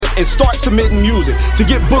and start submitting music to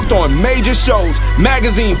get booked on major shows,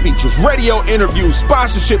 magazine features, radio interviews,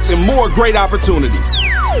 sponsorships, and more great opportunities.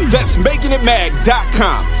 That's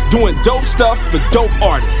makingitmag.com, doing dope stuff for dope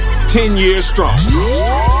artists, 10 years strong.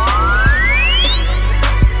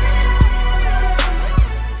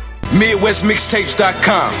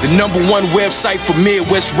 MidwestMixtapes.com, the #1 website for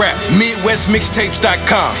Midwest rap.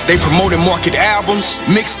 MidwestMixtapes.com. They promote and market albums,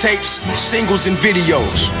 mixtapes, singles, and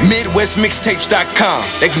videos. MidwestMixtapes.com.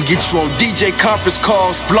 They can get you on DJ conference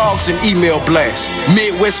calls, blogs, and email blasts.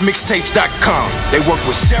 MidwestMixtapes.com. They work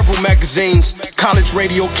with several magazines, college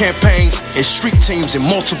radio campaigns, and street teams in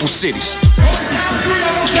multiple cities.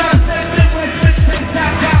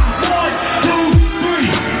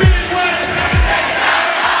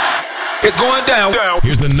 It's going down.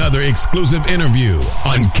 Here's another exclusive interview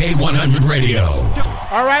on K100 Radio.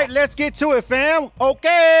 All right, let's get to it, fam.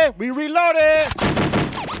 Okay, we reloaded.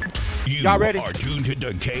 Y'all ready? You are tuned to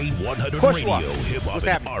K100 Push Radio, one. hip-hop What's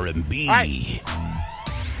and happening? R&B. All right.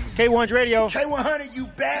 K100 Radio. K100, you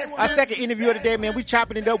bad. Our second interview of the day, man. We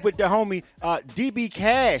chopping it up with the homie DB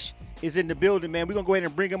KASH is in the building, man. We're going to go ahead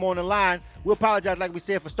and bring him on the line. We apologize, like we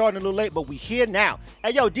said, for starting a little late, but we here now.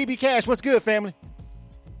 Hey, yo, DB KASH, what's good, family?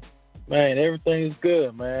 Man, everything's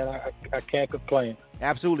good, man. I can't complain.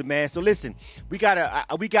 Absolutely, man. So listen, we got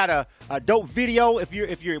a dope video. If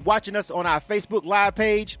you're watching us on our Facebook live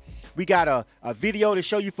page, we got a video to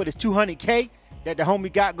show you for this 200K that the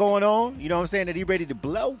homie got going on. You know what I'm saying? That he ready to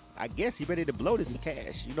blow. I guess he ready to blow this in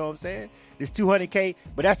cash. You know what I'm saying? This 200K,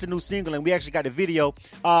 but that's the new single, and we actually got the video.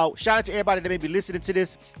 Shout out to everybody that may be listening to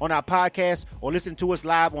this on our podcast or listening to us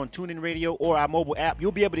live on TuneIn Radio or our mobile app.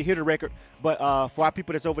 You'll be able to hear the record, but for our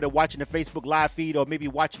people that's over there watching the Facebook live feed or maybe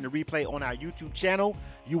watching the replay on our YouTube channel,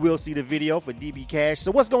 you will see the video for DB KASH.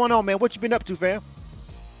 So what's going on, man? What you been up to, fam?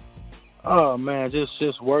 Oh man,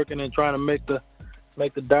 just working and trying to make the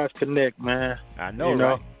dots connect, man. I know,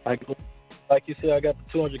 right? Like you said, I got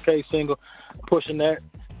the 200K single, pushing that.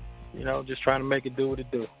 You know, just trying to make it do what it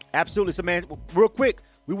do. Absolutely. So, man, real quick,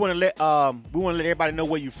 we want to let everybody know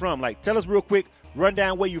where you're from. Like, tell us real quick, run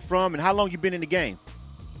down where you're from and how long you been in the game.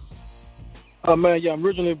 Oh man, yeah, I'm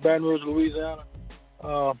originally from Baton Rouge, Louisiana.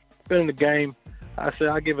 Been in the game.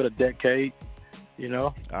 I give it a decade. You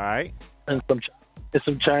know. All right. And some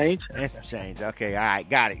change. And some change. Okay. All right.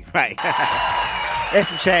 Got it. Right. And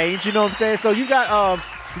some change. You know what I'm saying? So you got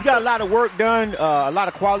a lot of work done, a lot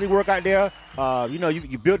of quality work out there.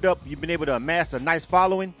 You built up, you've been able to amass a nice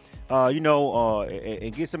following,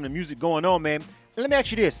 and get some of the music going on, man. And let me ask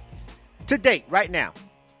you this. To date, right now,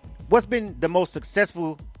 what's been the most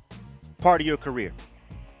successful part of your career?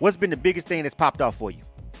 What's been the biggest thing that's popped off for you?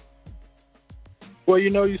 Well,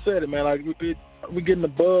 you said it, man. Like, we're getting the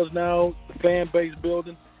buzz now, the fan base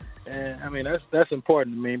building. And, I mean, that's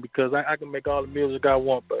important to me because I can make all the music I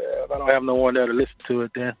want, but if I don't have no one there to listen to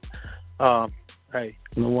it, then, hey,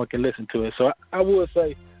 no one can listen to it. So I would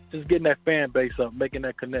say just getting that fan base up, making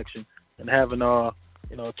that connection, and having, a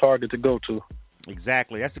target to go to.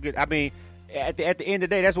 Exactly. That's a good, I mean, at the end of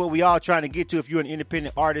the day, that's what we all trying to get to if you're an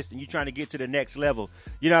independent artist and you're trying to get to the next level.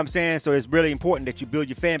 You know what I'm saying? So it's really important that you build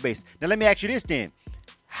your fan base. Now, let me ask you this then.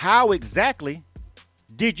 How exactly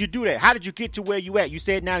did you do that? How did you get to where you at? You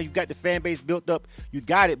said now you've got the fan base built up, you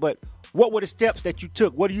got it, but what were the steps that you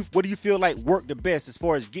took? What do you feel like worked the best as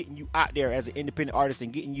far as getting you out there as an independent artist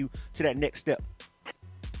and getting you to that next step?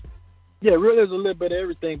 Yeah, really is a little bit of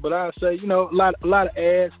everything, but I'd say, a lot of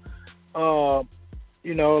ads, a lot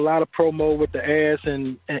of promo with the ads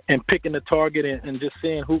and picking the target and just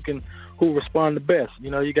seeing who respond the best.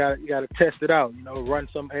 You got to test it out, run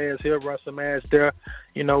some ads here, run some ads there,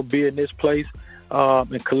 be in this place.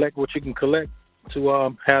 And collect what you can collect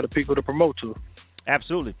to have the people to promote to.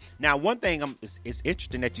 Absolutely. Now, one thing it's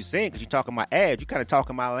interesting that you're saying because you're talking about ads. You're kind of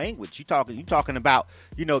talking my language. You're talking about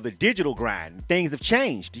the digital grind. Things have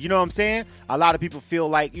changed. You know what I'm saying? A lot of people feel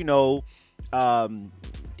like if you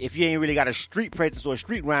ain't really got a street presence or a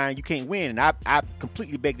street grind, you can't win. And I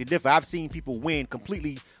completely beg to differ. I've seen people grind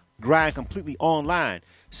completely online.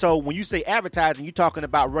 So when you say advertising, you're talking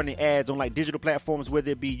about running ads on like digital platforms,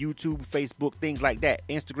 whether it be YouTube, Facebook, things like that.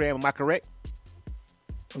 Instagram, am I correct?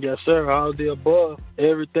 Yes, sir. All the above,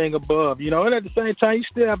 everything above. And at the same time, you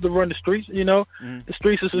still have to run the streets. Mm-hmm. The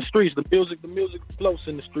streets is the streets. The music floats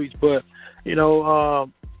in the streets. But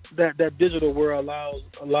that digital world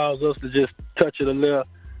allows us to just touch it a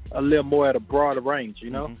little more at a broader range.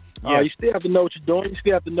 Mm-hmm. Yeah. You still have to know what you're doing. You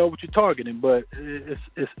still have to know what you're targeting. But it's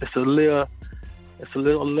a little it's a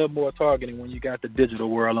little more targeting when you got the digital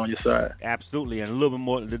world on your side. Absolutely, and a little bit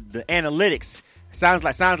more the analytics. Sounds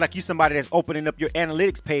like you somebody that's opening up your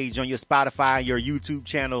analytics page on your Spotify, your YouTube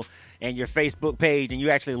channel, and your Facebook page, and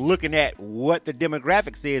you're actually looking at what the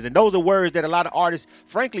demographics is. And those are words that a lot of artists,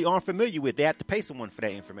 frankly, aren't familiar with. They have to pay someone for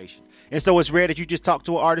that information. And so it's rare that you just talk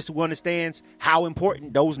to an artist who understands how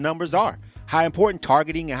important those numbers are, how important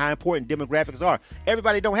targeting and how important demographics are.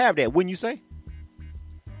 Everybody don't have that, wouldn't you say?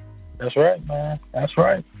 That's right, man. That's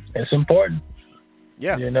right. It's important.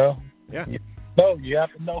 Yeah. You know? Yeah. No, you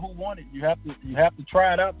have to know who won it. You have to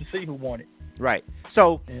try it out to see who won it. Right.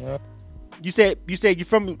 So Yeah. you said you're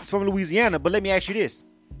from Louisiana, but let me ask you this.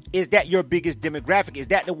 Is that your biggest demographic? Is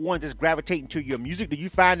that the one that's gravitating to your music? Do you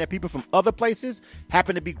find that people from other places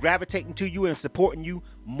happen to be gravitating to you and supporting you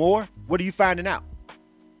more? What are you finding out?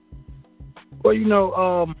 Well, you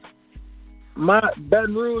know, my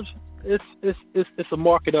Baton Rouge, it's a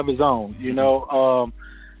market of its own, you know,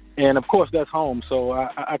 and of course that's home. So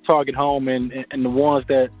I target home and the ones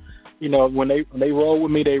that, you know, when they roll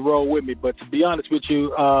with me, they roll with me. But to be honest with you,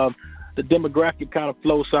 the demographic kind of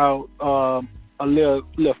flows out a little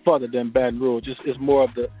further than Baton Rouge. It's more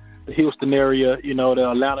of the Houston area, you know, the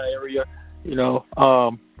Atlanta area, you know.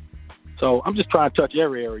 So I'm just trying to touch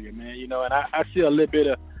every area, man, you know, and I see a little bit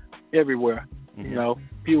of everywhere, you know,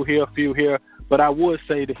 few here. But I would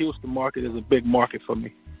say the Houston market is a big market for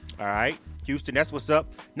me. All right. Houston, that's what's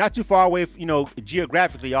up. Not too far away, you know,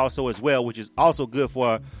 geographically also as well, which is also good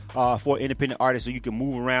for independent artists, so you can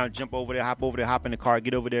move around, jump over there, hop in the car,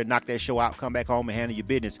 get over there, knock that show out, come back home and handle your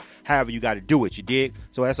business however you got to do it, you dig?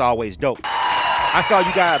 So that's always dope. I saw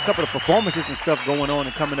you got a couple of performances and stuff going on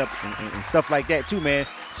and coming up and stuff like that too, man.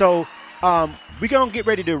 So we're going to get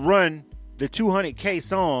ready to run the 200K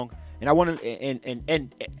song. And I want to,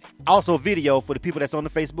 and also video for the people that's on the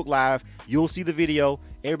Facebook Live. You'll see the video.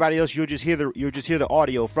 Everybody else, you'll just hear the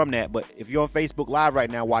audio from that. But if you're on Facebook Live right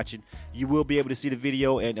now watching, you will be able to see the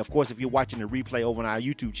video. And of course, if you're watching the replay over on our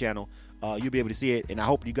YouTube channel, you'll be able to see it. And I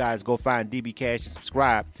hope you guys go find DB Cash and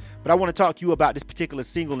subscribe. But I want to talk to you about this particular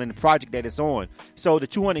single and the project that it's on. So the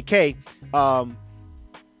 200K, how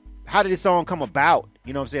did this song come about?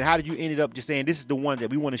 You know what I'm saying? How did you end up just saying this is the one that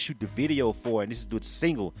we want to shoot the video for and this is the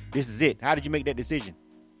single? This is it. How did you make that decision?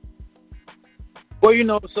 Well, you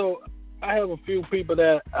know, so I have a few people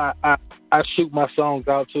that I shoot my songs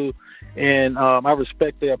out to, and I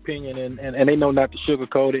respect their opinion, and they know not to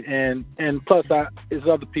sugarcoat it. And plus, there's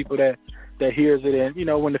other people that hears it. And, you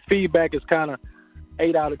know, when the feedback is kind of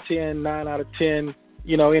 8 out of 10, 9 out of 10,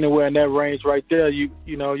 you know, anywhere in that range right there, you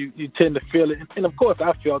tend to feel it. And of course,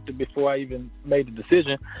 I felt it before I even made the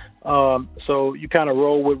decision. So you kind of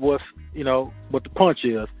roll with what the punch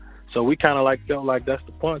is. So we kind of felt like that's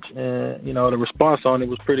the punch. And, you know, the response on it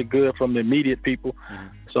was pretty good from the immediate people. Mm-hmm.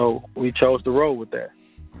 So we chose to roll with that.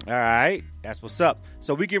 All right. That's what's up.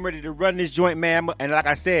 So we getting ready to run this joint, man. And like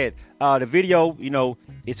I said, the video, you know,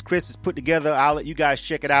 it's Chris is put together. I'll let you guys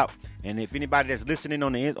check it out. And if anybody that's listening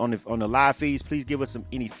on the live feeds, please give us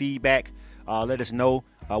any feedback. Let us know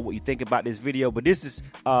what you think about this video. But this is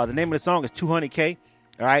the name of the song is 200K.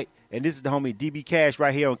 All right. And this is the homie DB Cash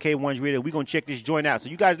right here on K1's Radio. We're going to check this joint out. So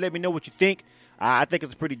you guys let me know what you think. I think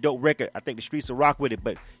it's a pretty dope record. I think the streets will rock with it.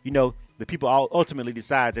 But, you know, the people ultimately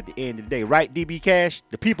decides at the end of the day. Right, DB Cash?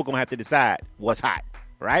 The people going to have to decide what's hot.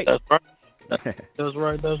 Right? That's right. That's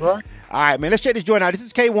right. All right, man. Let's check this joint out. This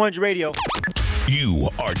is K1's Radio. You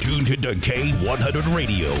are tuned to K100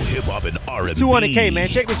 Radio, hip hop and R&B. 200K, man.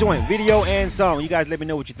 Check this joint, video and song. You guys let me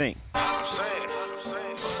know what you think. Get a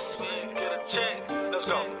check. Let's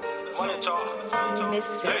go. Money talk.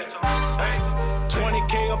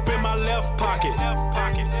 20K up in my left pocket.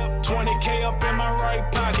 20K up in my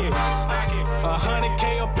right pocket.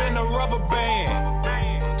 100K up in the rubber band.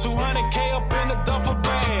 200K up in the duffel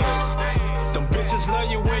bag. Them bitches love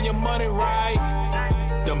you when your money right.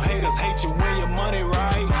 Them haters hate you when your money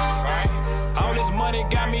right. All this money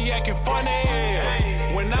got me acting funny.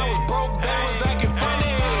 When I was broke, they was acting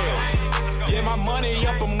funny. Yeah, my money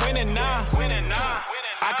up, I'm winning now.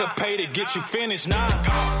 I could pay to get you finished now.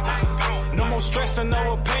 No more stressing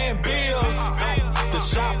over paying bills. The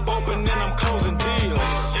shop open and I'm closing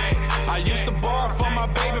deals. I used to borrow from my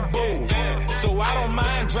baby boo, so I don't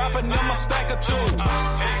mind dropping them a stack or two.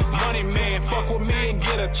 Money man, fuck with me and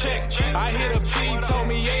get a check. I hit up T, told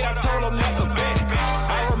me 8, I told him that's a bet.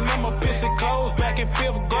 I remember pissing clothes back in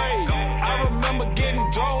 5th grade. I remember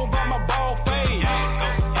getting drove by my ball fade.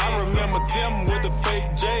 I remember Tim with the fake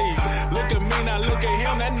J's. Look at me, now look at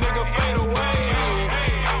him, that nigga fade away.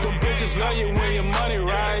 Them bitches love you when your money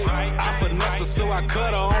right. I finessed her so I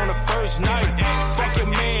cut her on the first night. Fuck your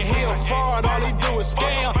man, he a fraud, all he do a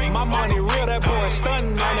scam. My money real, that boy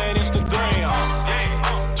stunting on that Instagram.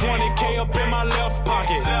 20K up in my left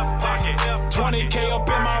pocket. 20K up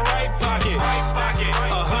in my right pocket.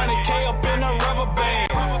 100K up in the rubber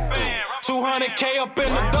band. 200K up in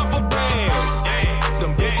the duffel bag.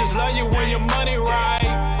 Them bitches love you when your money right.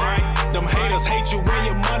 Them haters hate you when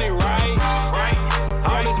your money right.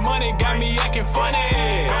 All this money got me acting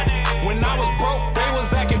funny. When I was broke, they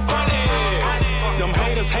was acting funny. Them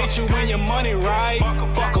haters hate you when your money right.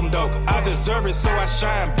 Fuck them though, I deserve it, so I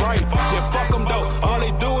shine bright. Yeah, fuck them though, all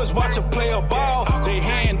they do is watch them play a ball. They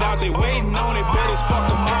hand out, they waiting on it, but it's fuck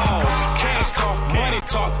them all. Cash talk, money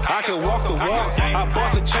talk, I can walk the walk. I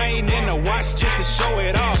bought the chain and the watch just to show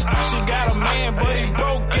it off. She got a man, but he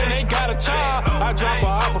broke and they got a child. I drop her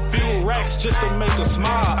off a few racks just to make her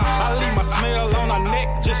smile. I leave my smell on her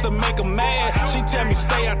neck just to make her mad. She tell me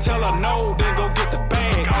stay, I tell her no, then go get the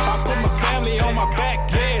bag. I put my family on my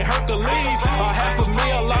back, yeah, Hercules.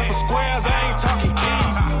 $500,000 off of squares, I ain't talking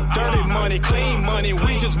keys. Dirty money, clean money,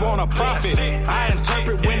 we just want a profit. I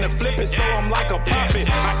interpret when to flip it, so I'm like a prophet.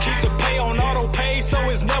 I keep the pay on auto pay, so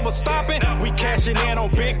it's never stopping. We cashing in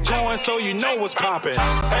on Bitcoin, so you know what's popping.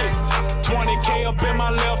 Hey, 20K up in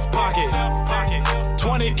my left pocket.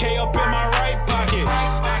 20K up in my right pocket.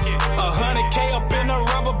 100K up in the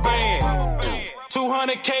rubber band.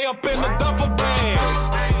 200K up in the duffel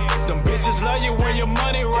bag. Them bitches love you when your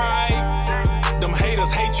money right. Them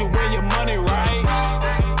haters hate you when your money right.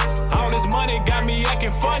 All this money got me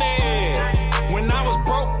acting funny. When I was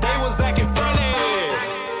broke, they was acting funny.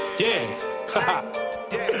 Yeah.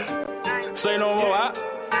 Say no more, huh?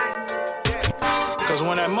 Cause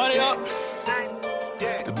when that money up,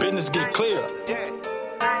 the business get clear.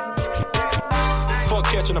 Fuck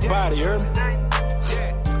catching a body, you heard me?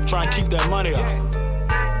 Try and keep that money up.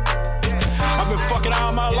 I've been fucking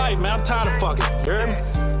all my life, man. I'm tired of fucking, you heard me?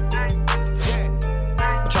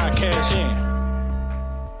 I'm trying to cash in.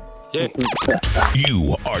 Yeah.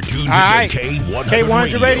 You are tuned to right. K100,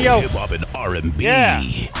 K100 Radio. Hip Hop and R&B. Yeah.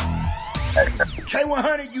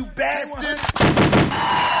 K100, you bastard!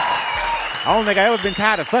 I don't think I ever been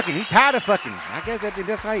tired of fucking. He tired of fucking. I guess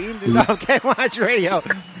that's how he ended it up. K100 Radio.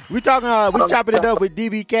 We talking. We chopping it up with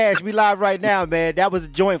DB Cash. We live right now, man. That was a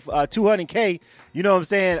joint for 200K. You know what I'm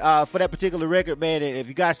saying? For that particular record, man. And if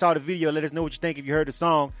you guys saw the video, let us know what you think. If you heard the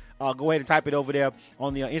song, go ahead and type it over there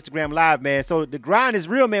on the Instagram Live, man. So the grind is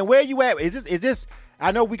real, man. Where you at? Is this?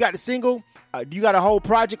 I know we got the single. You got a whole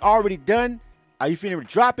project already done. Are you finna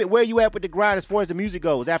drop it? Where you at with the grind as far as the music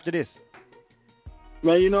goes after this?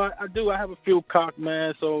 Man, you know, I do. I have a few cocked,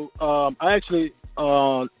 man. So I actually,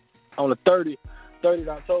 on the 30th of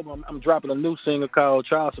October, I'm dropping a new single called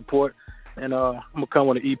Child Support. And I'm going to come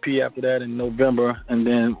with an EP after that in November. And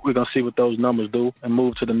then we're going to see what those numbers do and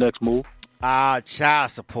move to the next move. Child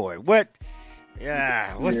Support. What?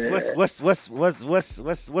 Yeah. What's up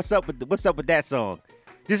with that song?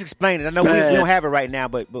 Just explain it. I know we don't have it right now,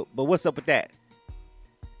 but what's up with that?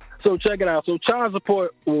 So check it out. So child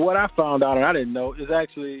support, what I found out and I didn't know, is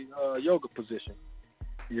actually a yoga position.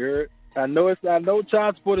 I know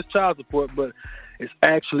child support is child support, but it's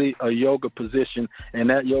actually a yoga position,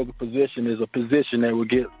 and that yoga position is a position that will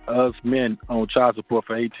get us men on child support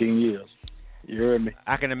for 18 years. You heard me?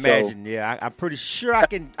 I can imagine. I'm pretty sure I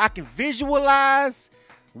can visualize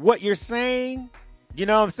what you're saying. You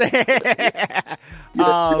know what I'm saying?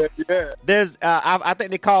 Yeah. There's, I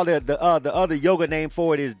think they call it the other yoga name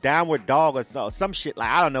for it is downward dog or some shit like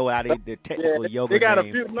I don't know how the technical yoga. They got name.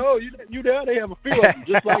 a few. No, you there? They have a few of them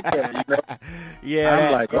just like that. You know? Yeah,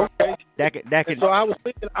 I'm like, okay. That can. So I was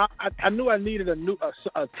thinking, I knew I needed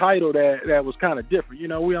a title that was kind of different. You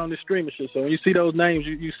know, we on this streaming shit, so when you see those names,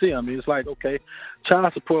 you see them. It's like, okay,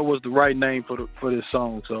 child support was the right name for this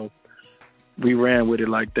song, so. We ran with it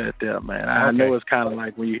like that there, man. I know it's kind of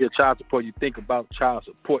like when you hear child support, you think about child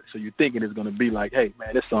support. So you're thinking it's going to be like, hey,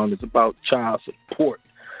 man, this song is about child support.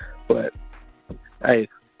 But, hey,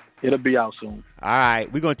 it'll be out soon. All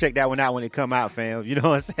right. We're going to check that one out when it come out, fam. You know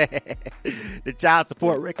what I'm saying? The child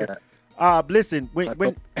support record. Listen,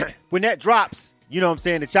 when that drops, you know what I'm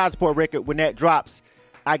saying, the child support record, when that drops,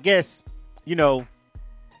 I guess, you know,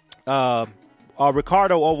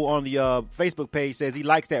 Ricardo over on the Facebook page says he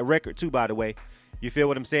likes that record too, by the way. You feel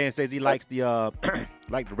what I'm saying? Says he likes the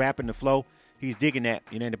like the rap and the flow. He's digging that.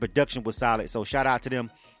 You know, and the production was solid. So shout out to them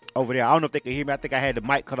over there. I don't know if they can hear me. I think I had the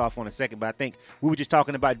mic cut off on a second, but I think we were just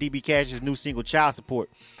talking about DB Cash's new single Child Support.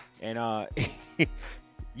 And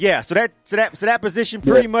yeah, so that position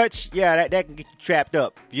pretty much, that can get you trapped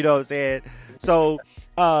up. You know what I'm saying? So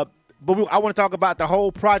I want to talk about the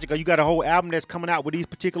whole project. You got a whole album that's coming out with these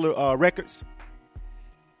particular records?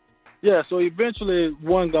 Yeah, so eventually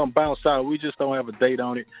one gonna bounce out. We just don't have a date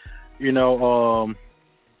on it, you know.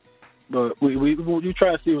 But we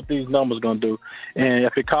try to see what these numbers gonna do, and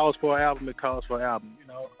if it calls for an album, it calls for an album. You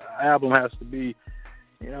know, an album has to be,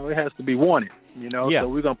 you know, it has to be wanted. You know, Yeah. So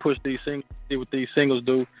we're gonna push these singles, see what these singles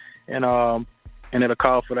do, and it'll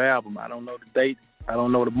call for the album. I don't know the date, I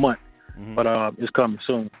don't know the month, but it's coming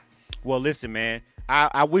soon. Well, listen, man,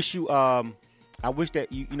 I wish you I wish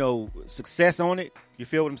that you know success on it. You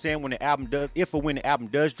feel what I'm saying? When the album does, if or when the album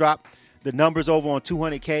does drop, the numbers over on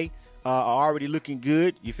 200K are already looking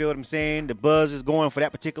good. You feel what I'm saying? The buzz is going for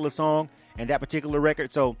that particular song and that particular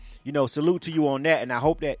record. So, you know, salute to you on that. And I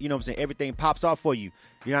hope that, you know what I'm saying, everything pops off for you.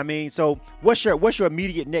 You know what I mean? So what's your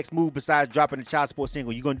immediate next move besides dropping the child support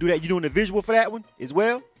single? You going to do that? You doing the visual for that one as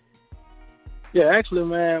well? Yeah, actually,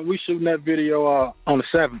 man, we shooting that video on the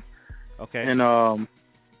 7th. Okay. And,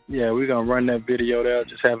 yeah, we're going to run that video there,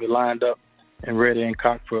 just have it lined up and ready and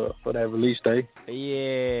cocked for that release day.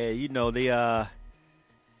 Yeah, you know,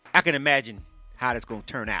 I can imagine how that's going to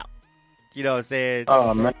turn out. You know what I'm saying?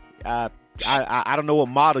 Oh, man. I don't know what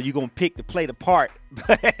model you're going to pick to play the part.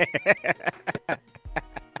 I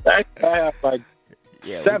have like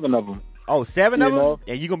 7 of them. Oh, 7 of them? know?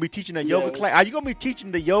 And you're going to be teaching a yoga class? Are you going to be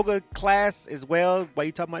teaching the yoga class as well while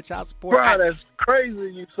you talking about child support? Bro, that's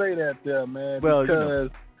crazy you say that there, man. Well, because you know.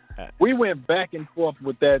 We went back and forth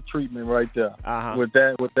with that treatment right there. Uh-huh. With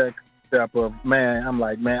that step of, man, I'm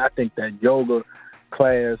like, man, I think that yoga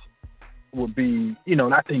class would be, you know,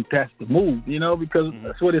 and I think that's the move, you know, because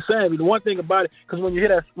that's what it's saying. The one thing about it, because when you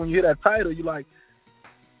hear that title, you're like,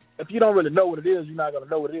 if you don't really know what it is, you're not gonna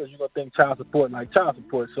know what it is. You're gonna think child support like child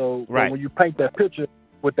support. So right. when you paint that picture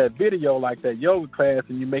with that video like that yoga class,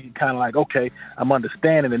 and you make it kind of like, okay, I'm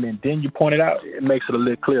understanding, and then you point it out, it makes it a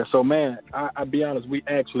little clear. So man, I'll be honest, we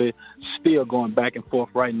actually still going back and forth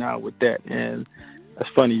right now with that, and that's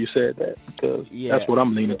funny you said that because that's what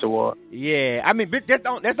I'm leaning toward. Yeah, I mean,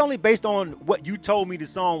 that's only based on what you told me the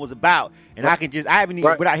song was about, and I haven't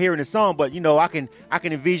even without hearing the song, but you know, I can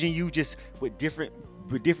envision you just with different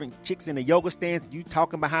chicks in the yoga stance, you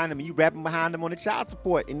talking behind them, you rapping behind them on the child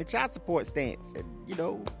support stance, and you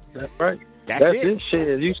know, that's right. That's it.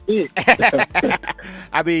 Shit, you see it.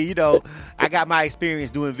 I mean, you know, I got my experience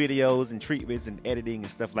doing videos and treatments and editing and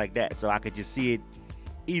stuff like that, so I could just see it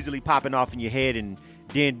easily popping off in your head, and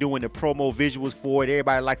then doing the promo visuals for it.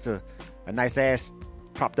 Everybody likes a nice ass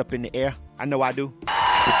propped up in the air. I know I do.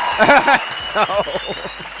 So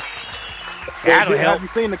that'll help. Have you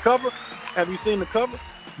seen the cover? Have you seen the cover?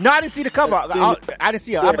 No, I didn't see the cover. I didn't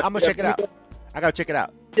see it. I'm gonna check it out. I gotta check it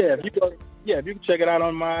out. Yeah, if you can check it out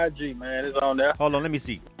on my IG, man, it's on there. Hold on, let me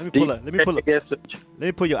see. Let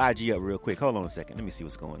me pull your IG up real quick. Hold on a second. Let me see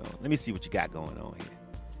what's going on. Let me see what you got going on here.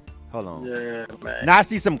 Hold on. Yeah, man. Now I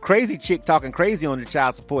see some crazy chick talking crazy on the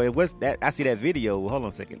child support. What's that? I see that video. Hold on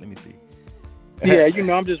a second. Let me see. Yeah, you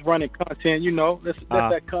know, I'm just running content. You know, let's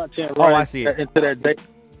that content. Right I see it into that day.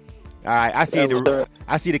 All right, I see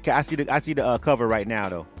it. I see the cover right now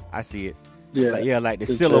though. I see it. Yeah, like the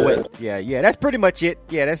silhouette. Yeah. That's pretty much it.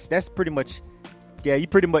 Yeah, that's pretty much. Yeah, you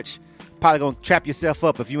pretty much probably gonna trap yourself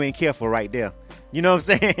up if you ain't careful right there. You know what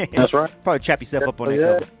I'm saying? That's right. Probably trap yourself up on that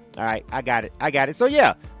cover. All right, I got it. So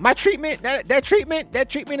yeah, my treatment, that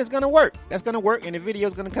treatment is gonna work. That's gonna work, and the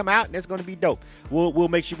video's gonna come out, and that's gonna be dope. We'll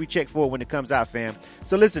make sure we check for it when it comes out, fam.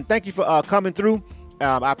 So listen, thank you for coming through.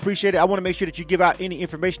 I appreciate it. I want to make sure that you give out any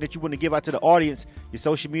information that you want to give out to the audience, your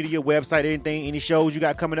social media, website, anything, any shows you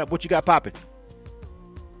got coming up. What you got popping?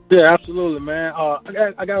 Yeah, absolutely, man.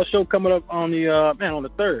 I got a show coming up on the on the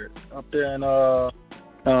 3rd up there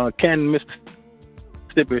in Canton,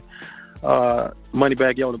 Mississippi.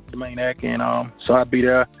 Moneybag Yo, the main act, and so I'll be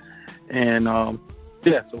there. And so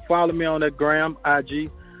follow me on that gram, IG,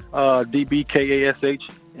 DBKASH,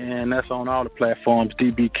 and that's on all the platforms,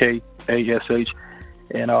 DBKASH.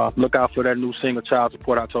 And look out for that new single, Child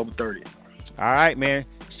Support, October 30th. All right, man.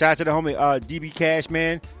 Shout out to the homie DB Cash,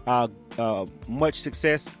 man. Much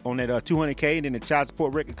success on that 200K, and then the Child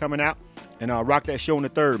Support record coming out. And rock that show on the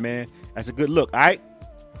 3rd, man. That's a good look, all right?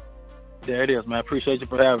 There it is, man. Appreciate you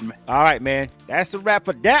for having me. All right, man. That's a wrap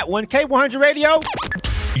for that one. K100 Radio.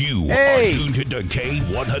 You are tuned to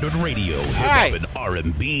K100 Radio, hip-hop and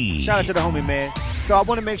R&B. Shout out to the homie, man. So I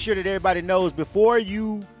want to make sure that everybody knows before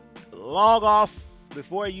you log off,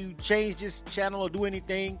 before you change this channel or do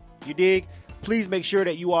anything, you dig, please make sure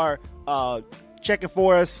that you are checking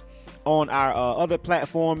for us on our other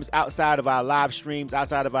platforms outside of our live streams,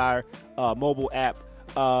 outside of our mobile app.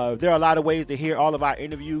 there are a lot of ways to hear all of our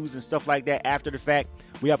interviews and stuff like that after the fact.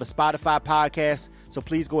 We have a Spotify podcast, so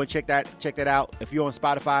please go and check that out. If you're on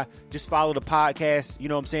Spotify, just follow the podcast, you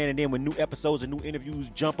know what I'm saying? And then when new episodes and new interviews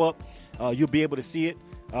jump up, you'll be able to see it.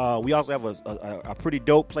 We also have a pretty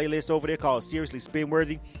dope playlist over there called Seriously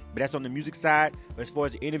Spin-Worthy, but that's on the music side. But as far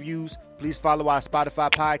as the interviews, please follow our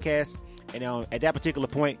Spotify podcast. And at that particular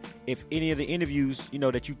point, if any of the interviews,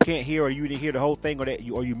 that you can't hear or you didn't hear the whole thing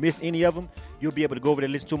or you miss any of them, you'll be able to go over there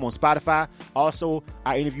and listen to them on Spotify. Also,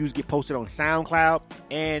 our interviews get posted on SoundCloud,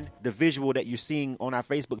 and the visual that you're seeing on our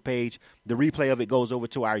Facebook page, the replay of it goes over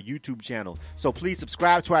to our YouTube channel. So please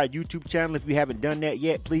subscribe to our YouTube channel if you haven't done that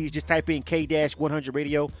yet. Please just type in K-100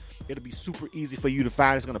 Radio. It'll be super easy for you to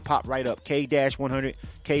find. It's going to pop right up, K-100,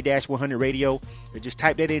 K-100 Radio. And just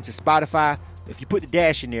type that into Spotify. If you put the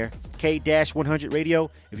dash in there, K-100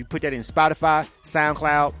 Radio, if you put that in Spotify,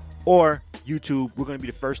 SoundCloud, or YouTube, we're going to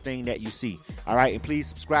be the first thing that you see. All right? And please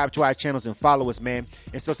subscribe to our channels and follow us, man.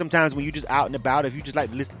 And so sometimes when you're just out and about, if you just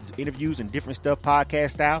like to listen to interviews and different stuff,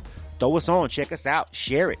 podcast style, throw us on, check us out,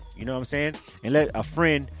 share it. You know what I'm saying? And let a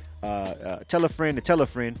friend, tell a friend to tell a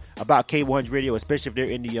friend about K100 Radio, especially if they're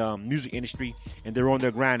in the music industry and they're on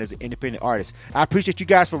their grind as an independent artist. I appreciate you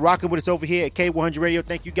guys for rocking with us over here at K100 Radio.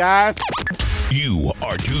 Thank you, guys. You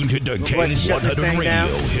are tuned to K100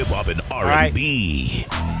 Radio, hip hop and R&B.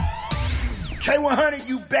 K100,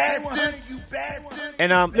 you bastards!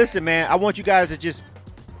 And listen, man, I want you guys to just,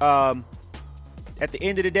 at the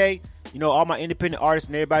end of the day, all my independent artists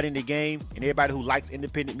and everybody in the game and everybody who likes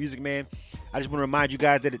independent music, man, I just want to remind you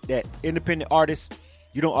guys that independent artists,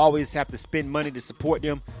 you don't always have to spend money to support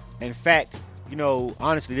them. In fact,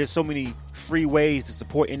 honestly, there's so many free ways to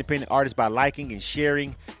support independent artists by liking and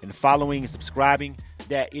sharing and following and subscribing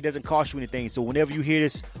that it doesn't cost you anything. So whenever you hear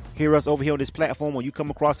us over here on this platform, when you come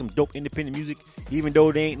across some dope independent music, even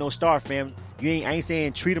though they ain't no star, fam, I ain't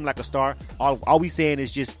saying treat them like a star. All we saying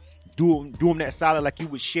is just do them that solid like you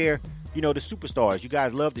would share, the superstars. You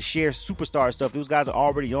guys love to share superstar stuff. Those guys are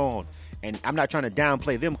already on. And I'm not trying to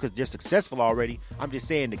downplay them because they're successful already. I'm just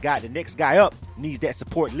saying the next guy up needs that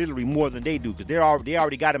support literally more than they do because they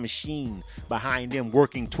already got a machine behind them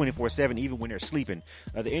working 24/7 even when they're sleeping.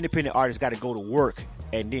 The independent artists got to go to work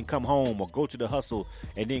and then come home or go to the hustle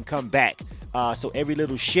and then come back. So every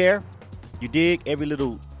little share, you dig? Every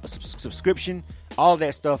little subscription, all of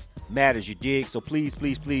that stuff matters, you dig? So please,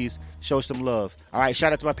 please, please show some love. All right,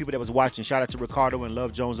 shout out to my people that was watching. Shout out to Ricardo and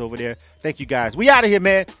Love Jones over there. Thank you guys. We out of here,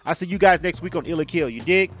 man. I'll see you guys next week on Ill or Kill, you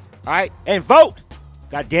dig? All right, and vote.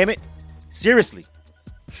 God damn it. Seriously.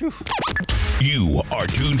 Whew. You are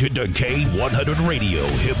tuned to K100 Radio,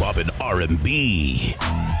 hip hop and R&B.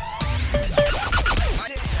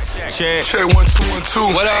 Check 1, 2, 1, 2.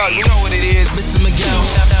 What up? You know what it is, Mr. Miguel.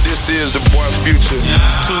 This is the boy Future. 2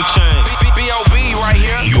 Chainz. B.O.B. right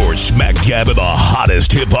here. You're smack dab in the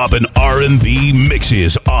hottest hip hop and R&B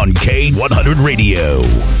mixes on K100 Radio.